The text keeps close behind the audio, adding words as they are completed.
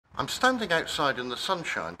I'm standing outside in the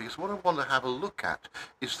sunshine because what I want to have a look at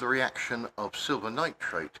is the reaction of silver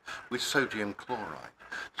nitrate with sodium chloride.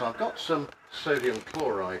 So I've got some sodium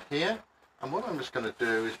chloride here, and what I'm just going to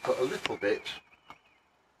do is put a little bit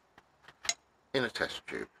in a test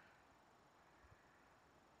tube.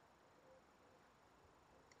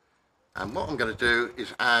 And what I'm going to do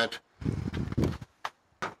is add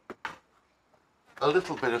a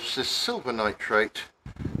little bit of this silver nitrate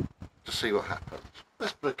to see what happens.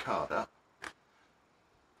 Let's put a card up.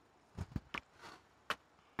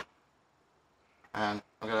 And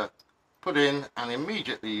I'm going to put in, and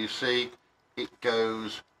immediately you see it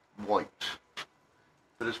goes white.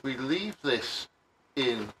 But as we leave this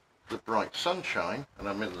in the bright sunshine, and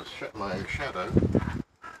I'm in my own shadow,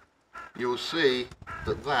 you'll see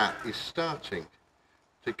that that is starting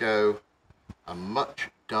to go a much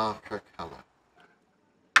darker colour.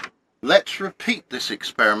 Let's repeat this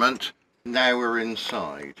experiment now we're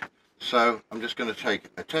inside. So I'm just going to take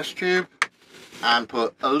a test tube and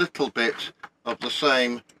put a little bit of the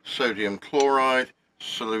same sodium chloride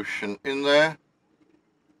solution in there,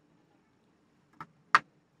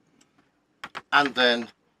 and then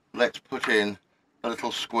let's put in a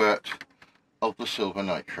little squirt of the silver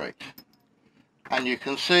nitrate, and you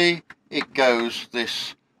can see it goes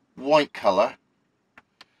this white colour,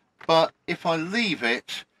 but if I leave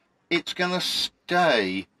it, it's going to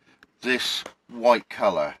stay this white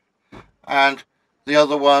colour. And the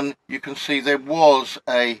other one, you can see there was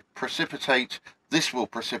a precipitate. This will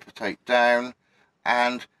precipitate down,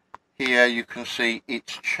 and here you can see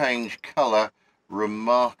it's changed colour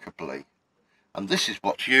remarkably. And this is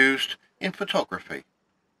what's used in photography.